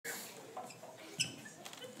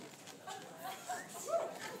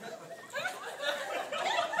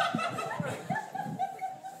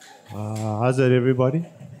How's it, everybody?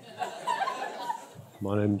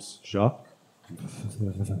 My name's Jacques.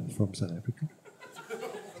 I'm from South Africa.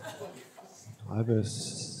 I have a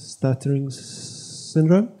stuttering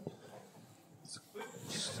syndrome.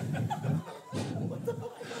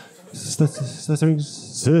 Stuttering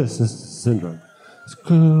syndrome. It's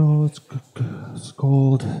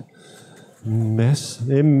called MSS.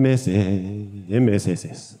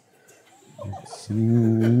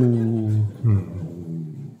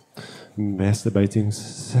 Masturbating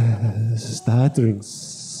stuttering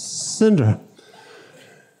syndrome.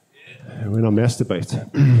 When I masturbate,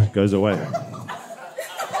 it goes away.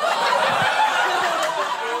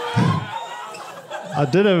 I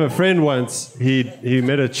did have a friend once. He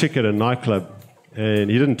met a chick at a nightclub,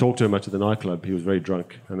 and he didn't talk to her much at the nightclub. He was very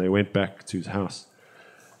drunk, and they went back to his house.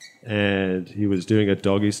 And he was doing a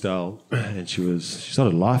doggy style, and she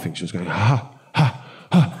started laughing. She was going, ha, ha,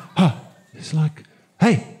 ha, ha. He's like,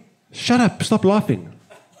 hey, shut up, stop laughing.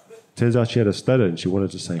 Turns out she had a stutter, and she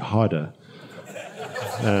wanted to say harder.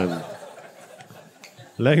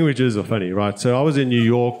 Languages are funny, right? So I was in New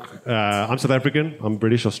York. I'm South African. I'm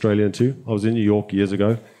British Australian too. I was in New York years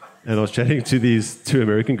ago, and I was chatting to these two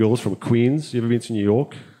American girls from Queens. You ever been to New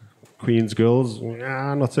York? Queens girls?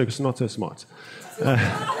 Not so smart.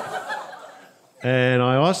 And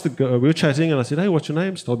I asked the girl, we were chatting, and I said, hey, what's your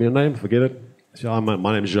name? She told me her name, forget it. I said, oh,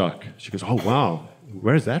 my name's Jacques. She goes, oh, wow,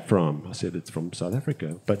 where is that from? I said, it's from South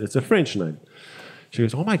Africa, but it's a French name. She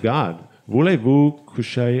goes, oh my God, voulez-vous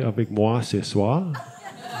coucher avec moi ce soir?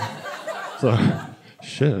 So,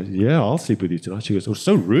 sure, yeah, I'll sleep with you tonight. She goes, oh,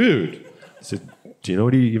 so rude. I said, do you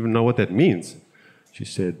even know what that means? She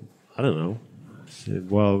said, I don't know. I said,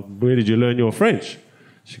 well, where did you learn your French?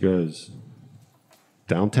 She goes,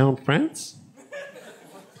 downtown France?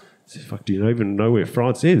 I said, fuck, do you even know where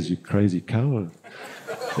France is, you crazy cow?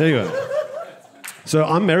 Anyway, so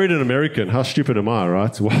I'm married an American. How stupid am I,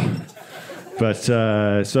 right? Well, but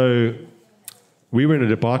so we were in a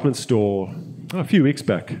department store a few weeks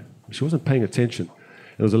back. She wasn't paying attention.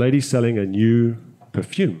 There was a lady selling a new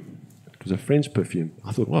perfume. It was a French perfume.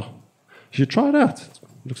 I thought, well, you should try it out. It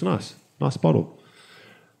looks nice. Nice bottle.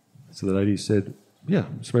 So the lady said, yeah,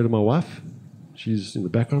 spray to my wife. She's in the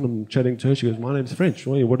background. I'm chatting to her. She goes, my name's French.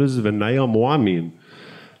 What does venez à moi mean?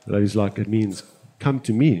 The lady's like, it means come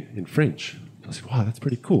to me in French. I said, wow, that's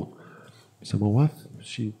pretty cool. So my wife,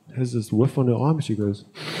 she has this whiff on her arm. She goes,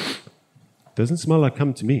 doesn't smell like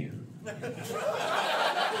come to me.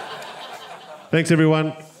 Thanks,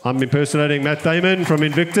 everyone. I'm impersonating Matt Damon from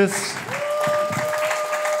Invictus.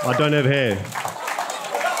 I don't have hair.